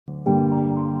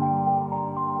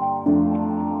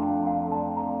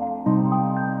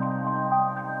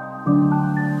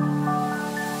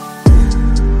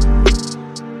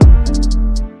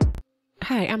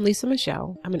Hi, I'm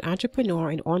Michele. I'm an entrepreneur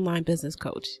and online business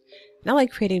coach. And I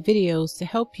like creating videos to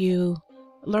help you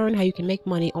learn how you can make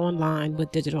money online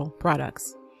with digital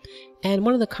products. And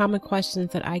one of the common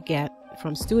questions that I get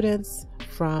from students,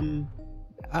 from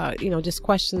just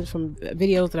questions from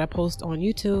videos that I post on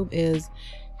YouTube is,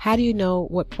 how do you know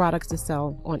what products to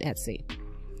sell on Etsy?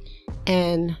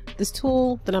 And this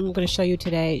tool that I'm going to show you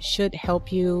today should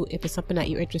help you if it's something that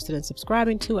you're interested in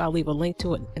subscribing to. I'll leave a link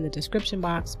to it in the description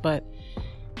box, but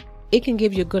it can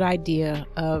give you a good idea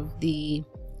of the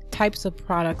types of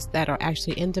products that are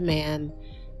actually in demand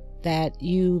that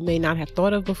you may not have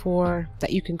thought of before,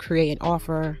 that you can create and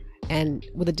offer, and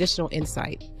with additional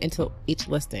insight into each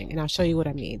listing. And I'll show you what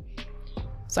I mean.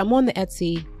 So I'm on the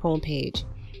Etsy homepage.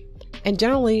 And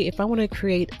generally, if I want to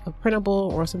create a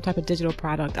printable or some type of digital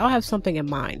product, I'll have something in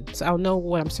mind. So I'll know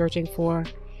what I'm searching for.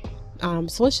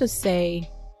 So let's just say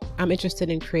I'm interested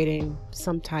in creating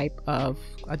some type of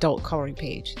adult coloring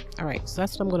page. All right, so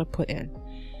that's what I'm going to put in.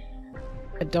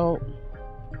 Adult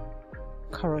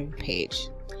coloring page.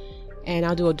 And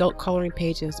I'll do adult coloring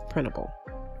pages printable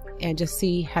and just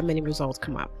see how many results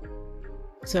come up.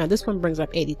 So now this one brings up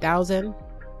 80,000.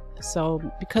 So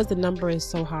because the number is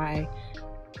so high,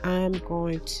 I'm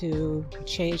going to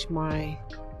change my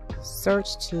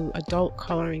search to adult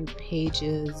coloring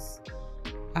pages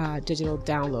digital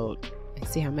download and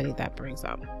see how many that brings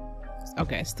up.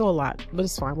 Okay, it's still a lot, but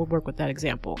it's fine. We'll work with that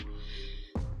example.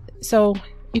 So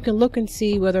you can look and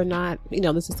see whether or not,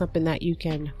 this is something that you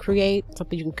can create,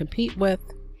 something you can compete with.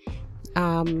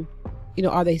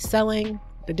 Are they selling?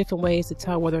 There are different ways to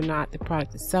tell whether or not the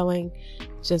product is selling.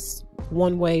 Just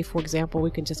one way, for example, we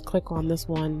can just click on this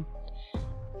one.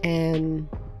 And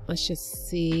let's just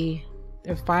see,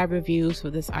 there are 5 reviews for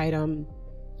this item.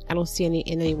 I don't see any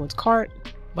in anyone's cart,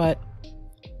 but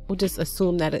we'll just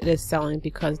assume that it is selling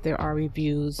because there are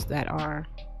reviews that are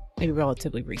maybe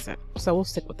relatively recent. So we'll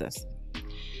stick with this.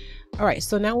 All right,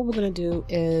 so now what we're going to do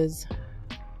is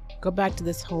go back to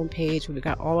this home page where we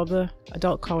got all of the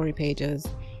adult coloring pages,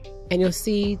 and you'll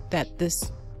see that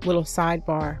this little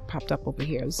sidebar popped up over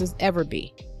here. This is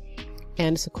Everbee,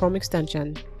 and it's a Chrome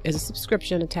extension. There's a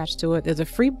subscription attached to it. There's a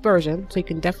free version, so you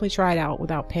can definitely try it out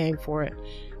without paying for it.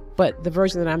 But the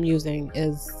version that I'm using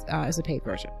is a paid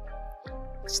version.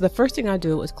 So the first thing I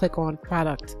do is click on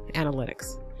Product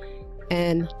Analytics.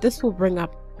 And this will bring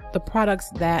up the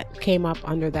products that came up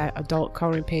under that adult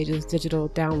coloring pages digital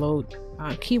download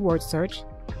keyword search.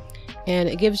 And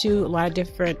it gives you a lot of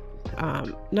different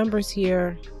numbers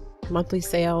here: monthly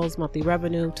sales, monthly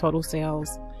revenue, total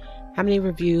sales, how many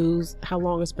reviews, how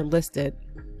long it's been listed,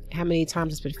 how many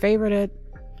times it's been favorited,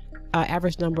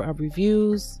 average number of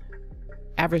reviews,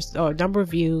 average number of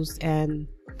views, and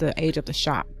the age of the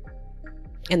shop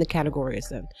and the category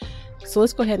it's in. So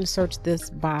let's go ahead and search this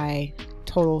by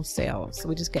total sales, so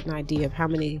we just get an idea of how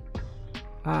many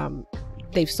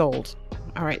they've sold.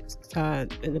 All right,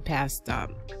 in the past,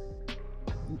 however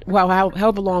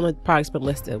long the product's been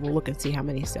listed, we'll look and see how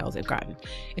many sales they've gotten.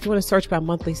 If you want to search by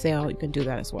monthly sale, you can do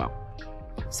that as well.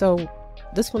 So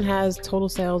this one has total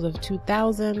sales of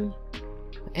 2,000,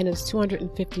 and it's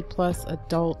 250 plus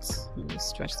adults. Let me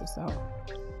stretch this out.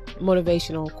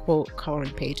 Motivational quote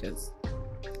coloring pages.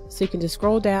 So you can just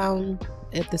scroll down.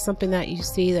 If there's something that you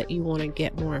see that you want to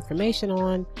get more information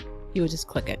on, you would just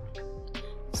click it.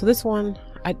 So this one,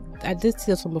 I did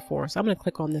see this one before, so I'm going to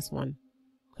click on this one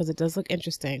because it does look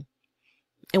interesting.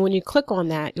 And when you click on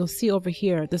that, you'll see over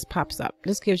here, this pops up.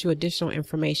 This gives you additional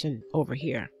information over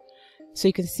here. So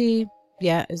you can see,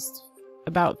 yeah, it's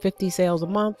about 50 sales a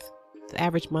month. The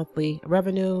average monthly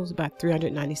revenue is about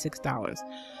 $396.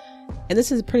 And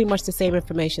this is pretty much the same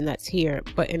information that's here.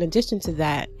 But in addition to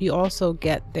that, you also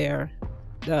get the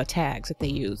tags that they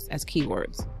use as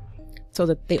keywords. So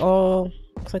that they all,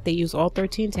 looks like they use all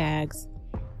 13 tags.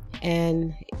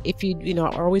 And if you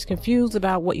are always confused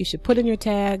about what you should put in your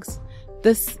tags,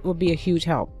 this will be a huge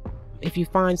help. If you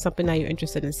find something that you're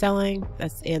interested in selling,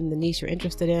 that's in the niche you're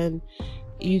interested in,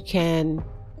 you can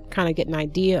kind of get an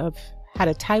idea of how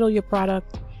to title your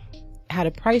product, how to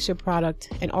price your product,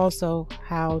 and also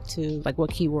how to,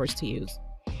 what keywords to use.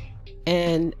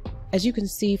 And as you can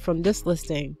see from this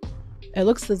listing, it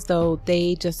looks as though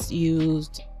they just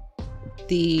used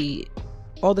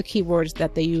all the keywords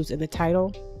that they use in the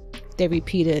title. They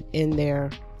repeated in their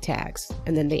tags,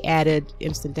 and then they added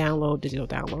instant download, digital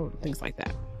download, things like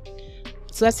that.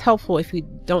 So that's helpful if you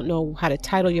don't know how to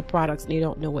title your products and you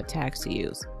don't know what tags to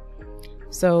use.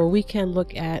 So we can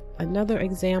look at another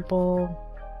example.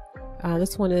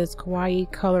 This one is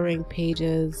kawaii coloring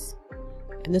pages,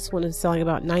 and this one is selling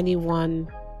about $91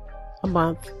 a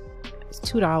month. It's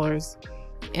 $2.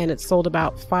 and it's sold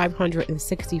about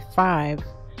 565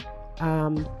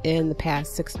 in the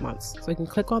past 6 months. So you can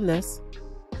click on this.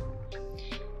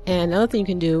 And another thing you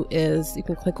can do is you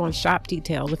can click on shop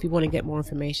details if you want to get more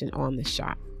information on the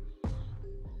shop.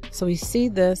 So we see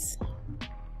this,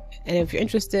 and if you're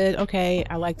interested, okay,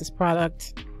 I like this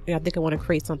product, I think I want to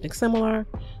create something similar,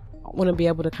 I want to be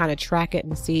able to kind of track it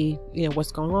and see,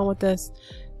 what's going on with this.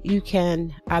 You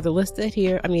can either list it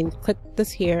here, click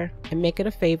this here and make it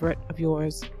a favorite of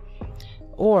yours,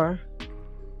 or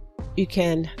you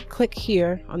can click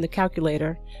here on the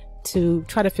calculator to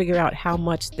try to figure out how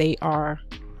much they are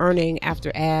earning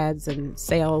after ads and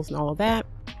sales and all of that.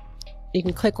 You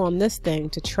can click on this thing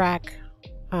to track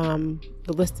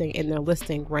the listing in their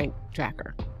listing rank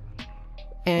tracker.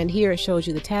 And here it shows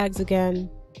you the tags again,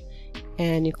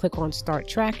 and you click on start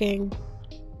tracking,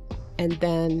 and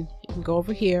then you can go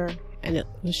over here and it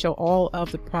will show all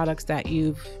of the products that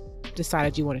you've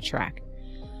decided you want to track.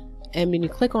 And when you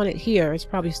click on it here, it's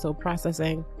probably still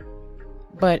processing,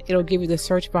 but it'll give you the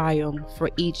search volume for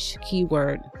each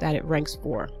keyword that it ranks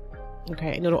for.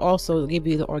 Okay, and it'll also give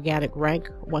you the organic rank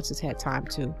once it's had time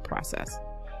to process.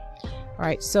 All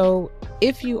right, so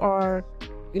if you are,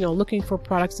 looking for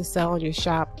products to sell in your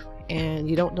shop and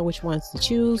you don't know which ones to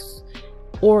choose,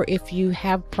 or if you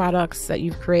have products that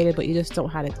you've created but you just don't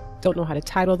know how to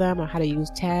title them or how to use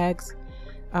tags,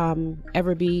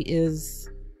 Everbee is,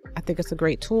 I think it's a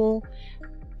great tool.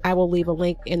 I will leave a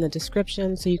link in the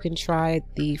description so you can try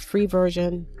the free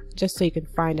version, just so you can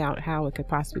find out how it could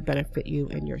possibly benefit you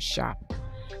in your shop.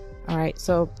 All right,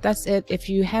 so that's it. If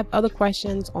you have other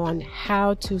questions on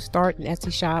how to start an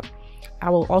Etsy shop, I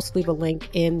will also leave a link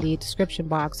in the description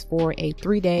box for a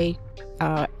 3-day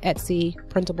Etsy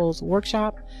printables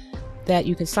workshop that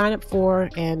you can sign up for,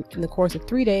 and in the course of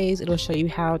 3 days it'll show you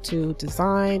how to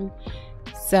design,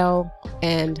 sell,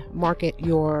 and market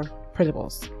your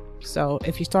printables. So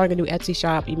if you're starting a new Etsy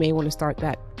shop, you may want to start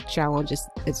that challenge.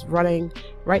 It's running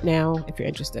right now if you're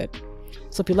interested.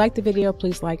 So if you like the video,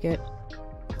 please like it.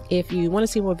 If you want to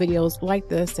see more videos like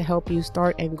this to help you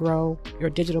start and grow your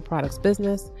digital products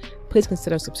business, please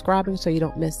consider subscribing so you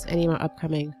don't miss any of my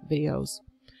upcoming videos.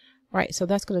 All right, so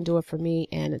that's going to do it for me,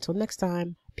 and until next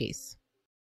time, peace.